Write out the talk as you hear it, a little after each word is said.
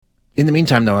In the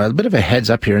meantime, though, a bit of a heads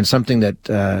up here and something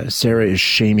that Sarah is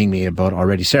shaming me about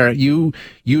already. Sarah, you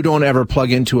don't ever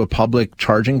plug into a public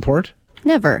charging port?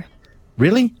 Never.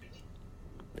 Really?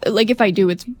 Like, if I do,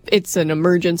 it's an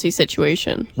emergency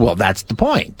situation. Well, that's the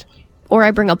point. Or I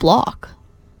bring a block.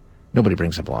 Nobody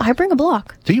brings a block. I bring a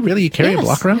block. Do you really? You carry a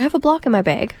block around? I have a block in my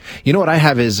bag. You know what I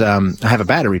have is I have a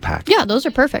battery pack. Yeah, those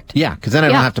are perfect. Yeah, because then I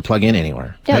don't have to plug in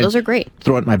anywhere. Yeah, those are great.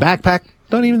 Throw it in my backpack.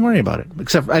 Don't even worry about it.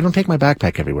 Except I don't take my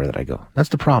backpack everywhere that I go. That's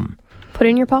the problem. Put it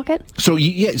in your pocket? So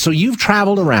you've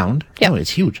traveled around. Yeah. Oh,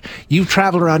 it's huge. You've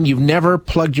traveled around. You've never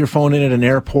plugged your phone in at an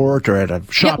airport or at a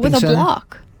shopping center? With a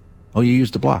block. Oh, you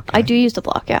use the block. I do use the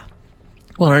block, yeah.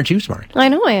 Well, aren't you smart? I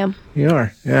know I am. You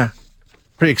are, yeah.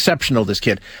 Pretty exceptional, this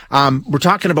kid. We're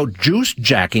talking about juice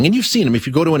jacking, and you've seen them if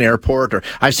you go to an airport, or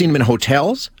I've seen them in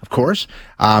hotels, of course.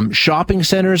 Shopping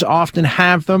centers often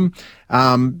have them.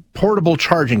 Portable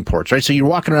charging ports, right? So you're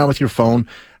walking around with your phone.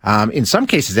 In some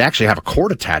cases, they actually have a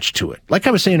cord attached to it. Like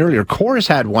I was saying earlier, Coors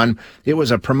had one. It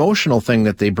was a promotional thing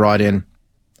that they brought in,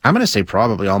 I'm going to say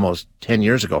probably almost 10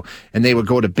 years ago. And they would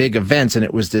go to big events, and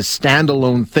it was this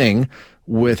standalone thing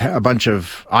with a bunch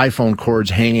of iPhone cords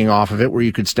hanging off of it where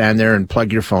you could stand there and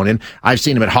plug your phone in. I've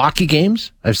seen them at hockey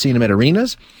games. I've seen them at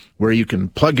arenas where you can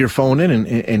plug your phone in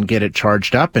and get it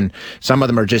charged up. And some of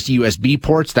them are just USB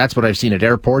ports. That's what I've seen at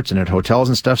airports and at hotels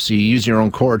and stuff. So you use your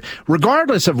own cord.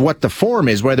 Regardless of what the form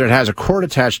is, whether it has a cord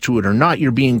attached to it or not,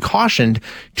 you're being cautioned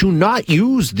to not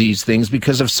use these things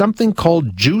because of something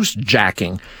called juice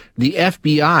jacking. The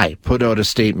FBI put out a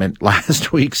statement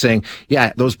last week saying,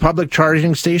 yeah, those public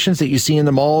charging stations that you see in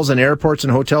the malls and airports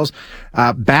and hotels,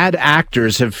 bad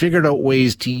actors have figured out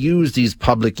ways to use these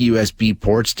public USB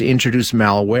ports to introduce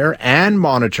malware and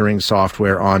monitoring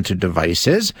software onto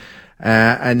devices.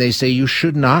 And they say you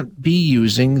should not be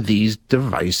using these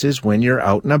devices when you're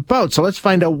out and about. So let's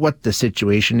find out what the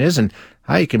situation is and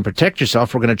how you can protect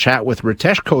yourself. We're going to chat with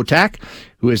Ritesh Kotak,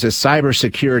 who is a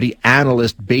cybersecurity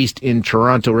analyst based in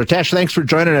Toronto. Ritesh, thanks for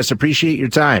joining us. Appreciate your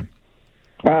time.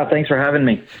 Thanks for having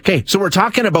me. Okay, so we're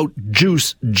talking about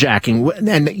juice jacking.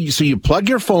 And so you plug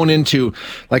your phone into,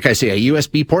 like I say, a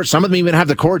USB port. Some of them even have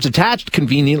the cords attached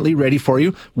conveniently ready for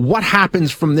you. What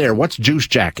happens from there? What's juice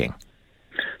jacking?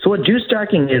 So what juice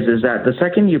jacking is that the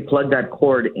second you plug that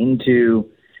cord into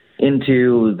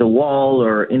the wall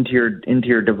or into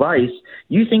your device,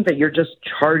 you think that you're just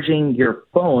charging your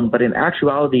phone, but in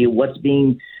actuality, what's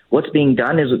being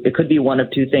done is it could be one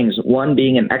of two things. One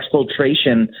being an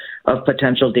exfiltration of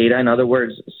potential data, in other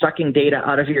words, sucking data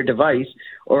out of your device,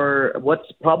 or what's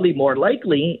probably more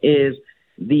likely is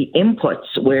the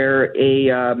inputs where a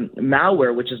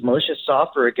malware, which is malicious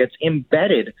software, gets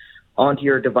embedded onto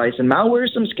your device. And malware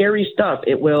is some scary stuff.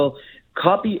 It will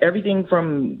copy everything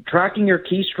from tracking your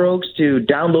keystrokes to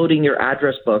downloading your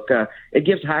address book. It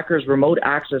gives hackers remote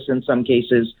access in some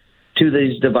cases to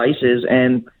these devices,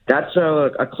 and that's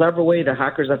a clever way the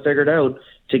hackers have figured out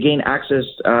to gain access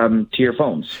to your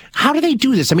phones. How do they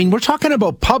do this? I mean, we're talking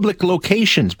about public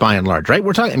locations by and large, right?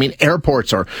 We're talking, I mean,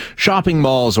 airports or shopping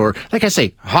malls or, like I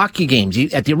say, hockey games.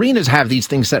 At the arenas have these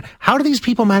things that, how do these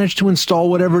people manage to install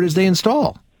whatever it is they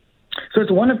install? So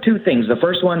it's one of two things. The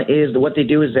first one is what they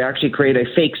do is they actually create a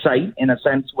fake site in a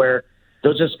sense where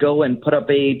they'll just go and put up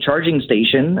a charging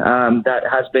station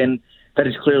that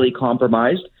is clearly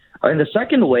compromised. And the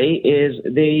second way is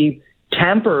they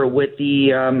tamper with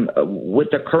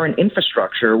the current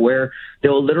infrastructure where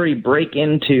they'll literally break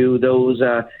into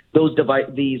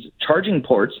these charging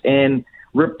ports and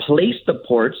replace the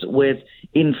ports with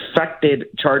infected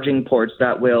charging ports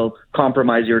that will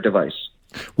compromise your device.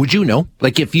 Would you know?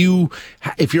 Like if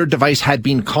your device had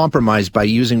been compromised by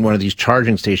using one of these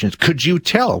charging stations, could you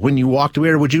tell when you walked away,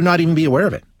 or would you not even be aware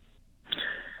of it?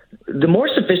 The more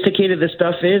sophisticated this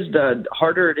stuff is, the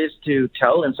harder it is to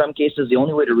tell. In some cases, the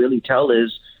only way to really tell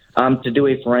is to do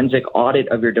a forensic audit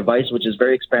of your device, which is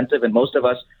very expensive, and most of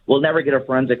us will never get a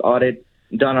forensic audit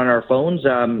done on our phones.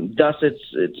 Thus,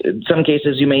 it's in some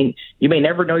cases you may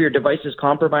never know your device is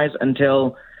compromised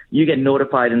until you get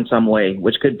notified in some way,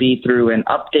 which could be through an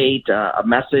update, a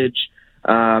message,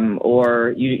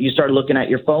 or you start looking at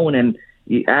your phone and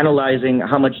analyzing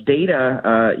how much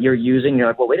data you're using. You're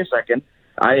like, well, wait a second.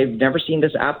 I've never seen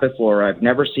this app before. I've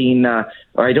never seen, or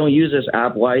I don't use this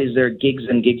app. Why is there gigs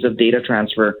and gigs of data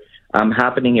transfer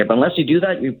happening here? But unless you do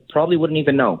that, you probably wouldn't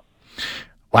even know.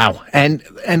 Wow. And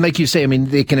like you say, I mean,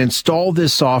 they can install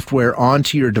this software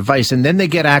onto your device and then they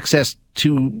get access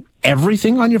to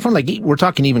everything on your phone. Like we're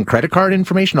talking even credit card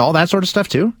information, all that sort of stuff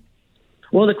too.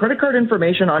 Well, the credit card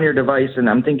information on your device, and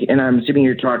I'm assuming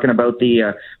you're talking about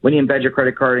the when you embed your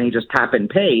credit card and you just tap and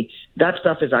pay. That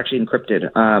stuff is actually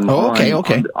encrypted.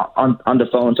 Okay. On the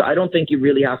phone, so I don't think you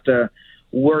really have to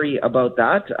worry about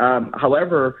that.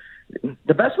 However,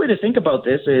 the best way to think about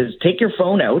this is take your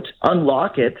phone out,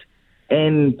 unlock it,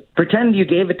 and pretend you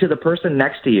gave it to the person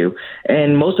next to you.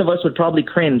 And most of us would probably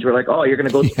cringe. We're like, oh, you're going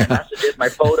to go through my messages, my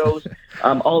photos,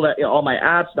 all my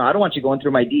apps. No, I don't want you going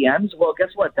through my DMs. Well, guess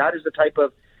what? That is the type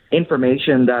of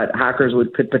information that hackers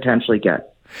could potentially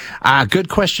get. Good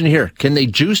question here. Can they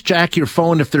juice jack your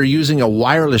phone if they're using a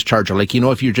wireless charger? Like,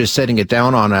 if you're just setting it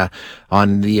down on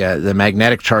the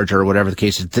magnetic charger or whatever the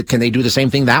case is, can they do the same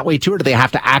thing that way too, or do they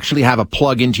have to actually have a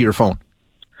plug into your phone?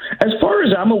 As far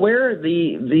as I'm aware,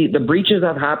 the breaches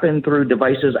have happened through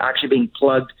devices actually being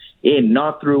plugged in,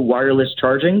 not through wireless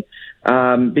charging,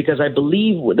 because I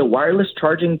believe the wireless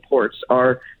charging ports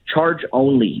are charge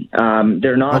only.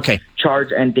 They're not charge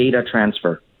and data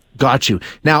transfer. Got you.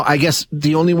 Now, I guess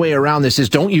the only way around this is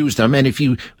don't use them. And if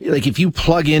you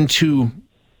plug into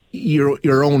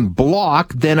your own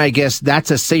block, then I guess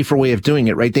that's a safer way of doing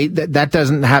it, right? That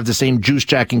doesn't have the same juice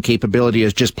jacking capability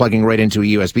as just plugging right into a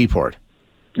USB port.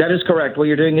 That is correct. What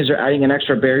you're doing is you're adding an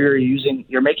extra barrier.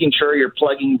 You're making sure you're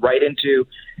plugging right into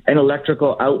an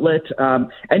electrical outlet.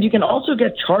 And you can also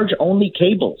get charge-only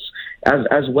cables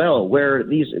as well,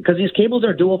 because these cables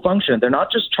are dual function. They're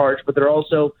not just charge, but they're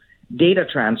also data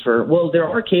transfer. Well, there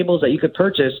are cables that you could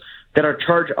purchase that are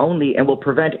charge only and will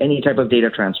prevent any type of data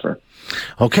transfer.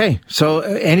 Okay. So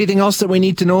anything else that we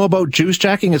need to know about juice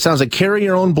jacking? It sounds like carry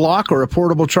your own block or a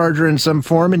portable charger in some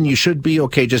form, and you should be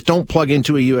okay. Just don't plug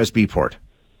into a USB port.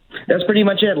 That's pretty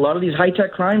much it. A lot of these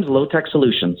high-tech crimes, low-tech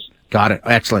solutions. Got it.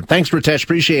 Excellent. Thanks, Ritesh.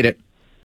 Appreciate it.